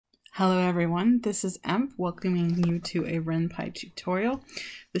Hello everyone, this is Emp welcoming you to a Renpy tutorial.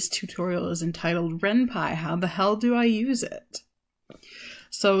 This tutorial is entitled Renpy, How the Hell Do I Use It?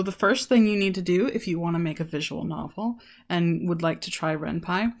 So the first thing you need to do if you want to make a visual novel and would like to try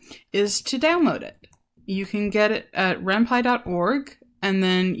Renpy is to download it. You can get it at renpy.org and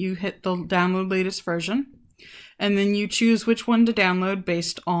then you hit the download latest version and then you choose which one to download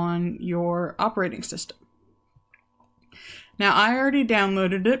based on your operating system. Now, I already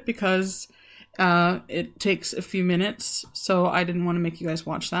downloaded it because it takes a few minutes, so I didn't want to make you guys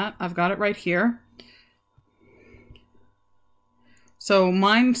watch that. I've got it right here. So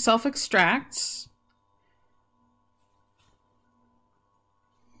mine self-extracts.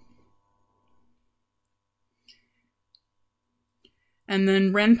 And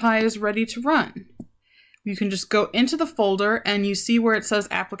then Renpy is ready to run. You can just go into the folder and you see where it says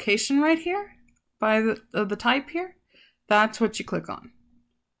application right here by the type here. That's what you click on.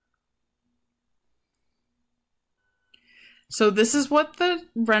 So this is what the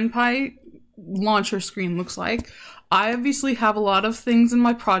Renpy launcher screen looks like. I obviously have a lot of things in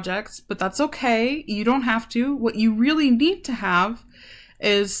my projects, but that's okay. You don't have to. What you really need to have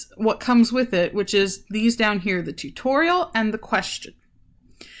is what comes with it, which is these down here, the tutorial and the question.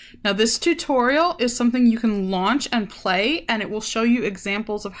 Now this tutorial is something you can launch and play, and it will show you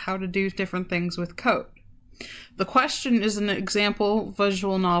examples of how to do different things with code. The question is an example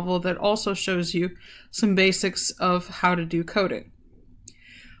visual novel that also shows you some basics of how to do coding.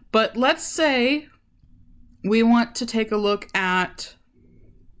 But let's say we want to take a look at,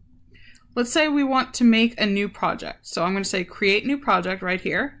 let's say we want to make a new project. So I'm going to say create new project right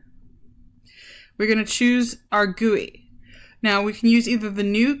here. We're going to choose our GUI. Now we can use either the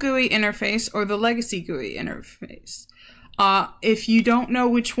new GUI interface or the legacy GUI interface. If you don't know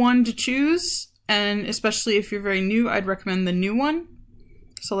which one to choose, and especially if you're very new, I'd recommend the new one.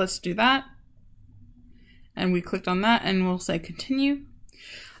 So let's do that. And we clicked on that and we'll say continue.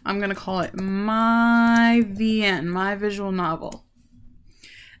 I'm going to call it my VN, my visual novel.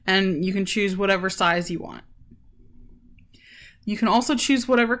 And you can choose whatever size you want. You can also choose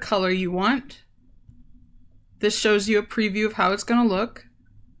whatever color you want. This shows you a preview of how it's going to look.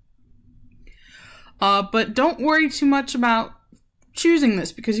 But don't worry too much about choosing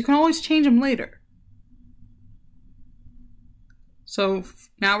this because you can always change them later. So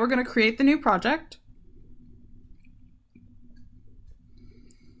now we're going to create the new project.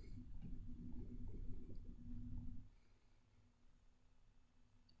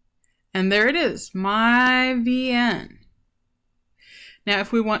 And there it is, my VN. Now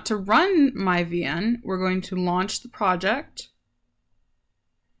if we want to run my VN, we're going to launch the project.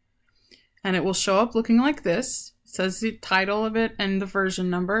 And it will show up looking like this. It says the title of it and the version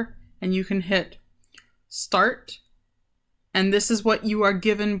number. And you can hit start. And this is what you are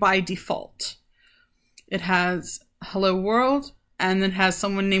given by default. It has hello world and then has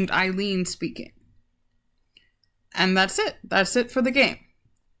someone named Eileen speaking. And that's it. That's it for the game.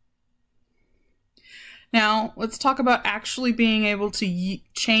 Now, let's talk about actually being able to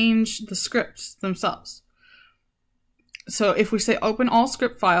change the scripts themselves. So if we say open all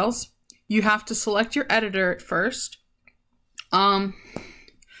script files, you have to select your editor at first.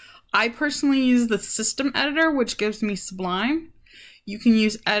 I personally use the system editor, which gives me Sublime. You can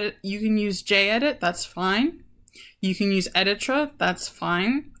use JEdit, that's fine. You can use Editra, that's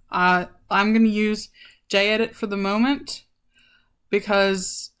fine. I'm going to use JEdit for the moment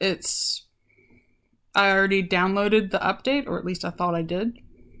because I already downloaded the update, or at least I thought I did.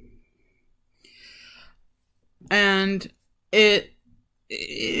 And it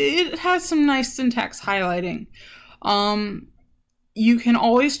has some nice syntax highlighting. You can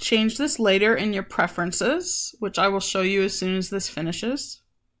always change this later in your preferences, which I will show you as soon as this finishes.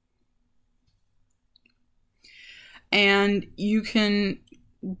 And you can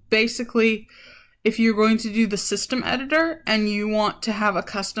basically, if you're going to do the system editor and you want to have a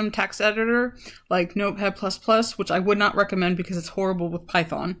custom text editor like Notepad++, which I would not recommend because it's horrible with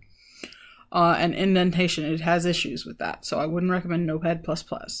Python and indentation, it has issues with that. So I wouldn't recommend Notepad++.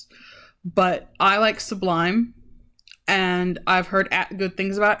 But I like Sublime. And I've heard good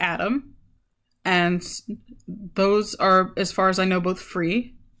things about Atom, and those are, as far as I know, both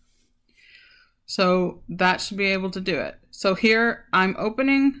free. So that should be able to do it. So here I'm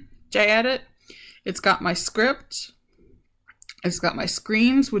opening JEdit. It's got my script. It's got my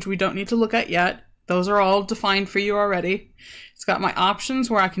screens, which we don't need to look at yet. Those are all defined for you already. It's got my options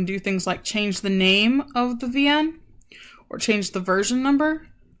where I can do things like change the name of the VN or change the version number.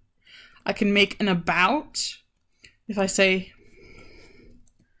 I can make an about. If I say,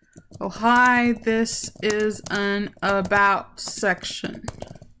 oh hi, this is an about section.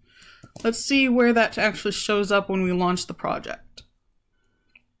 Let's see where that actually shows up when we launch the project.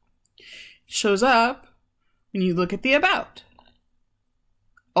 It shows up when you look at the About.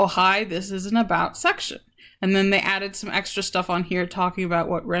 Oh, hi, this is an About section. And then they added some extra stuff on here talking about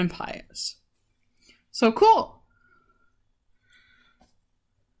what Renpy is. So cool.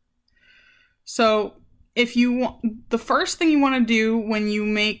 So if you want, the first thing you want to do when you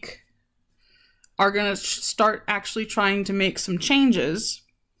are going to start actually trying to make some changes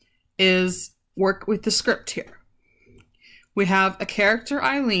is work with the script here. We have a character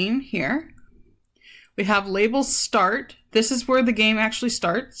Eileen here. We have labels start. This is where the game actually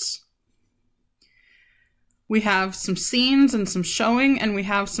starts. We have some scenes and some showing, and we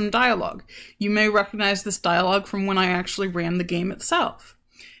have some dialogue. You may recognize this dialogue from when I actually ran the game itself.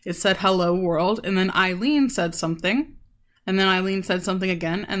 It said, "Hello world," and then Eileen said something, and then Eileen said something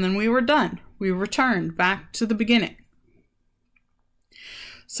again, and then we were done. We returned back to the beginning.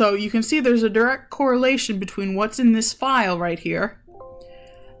 So you can see there's a direct correlation between what's in this file right here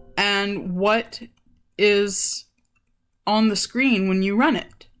and what is on the screen when you run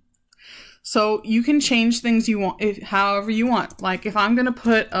it. So you can change things you want, however you want. Like if I'm going to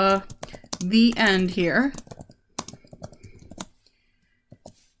put the end here,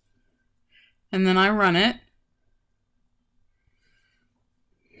 and then I run it,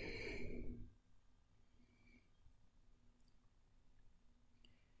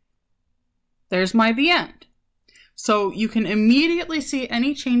 there's my the end. So you can immediately see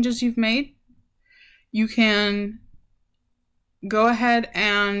any changes you've made. You can go ahead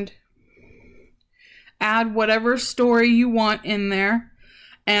and add whatever story you want in there.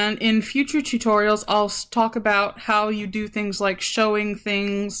 And in future tutorials, I'll talk about how you do things like showing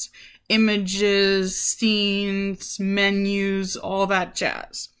things, images, scenes, menus, all that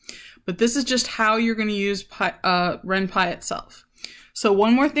jazz. But this is just how you're going to use Renpy itself. So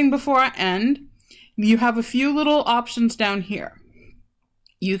one more thing before I end. You have a few little options down here.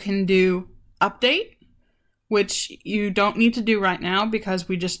 You can do update, which you don't need to do right now because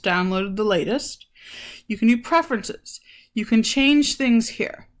we just downloaded the latest. You can do preferences. You can change things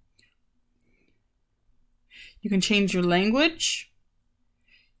here. You can change your language.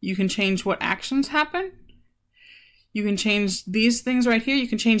 You can change what actions happen. You can change these things right here. You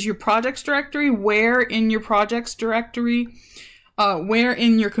can change your projects directory, where in your projects directory, where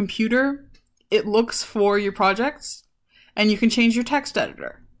in your computer it looks for your projects, and you can change your text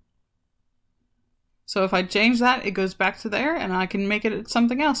editor. So if I change that, it goes back to there, and I can make it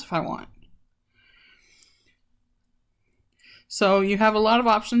something else if I want. So you have a lot of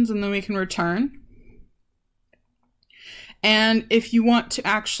options, and then we can return. And if you want to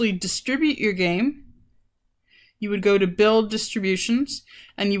actually distribute your game, you would go to Build Distributions,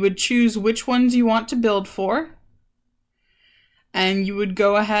 and you would choose which ones you want to build for. And you would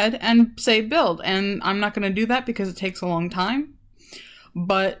go ahead and say build. And I'm not going to do that because it takes a long time.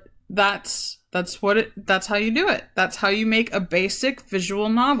 But that's how you do it. That's how you make a basic visual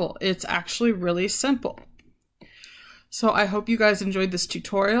novel. It's actually really simple. So I hope you guys enjoyed this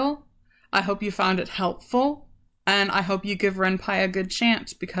tutorial. I hope you found it helpful. And I hope you give Renpy a good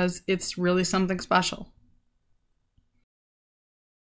chance because it's really something special.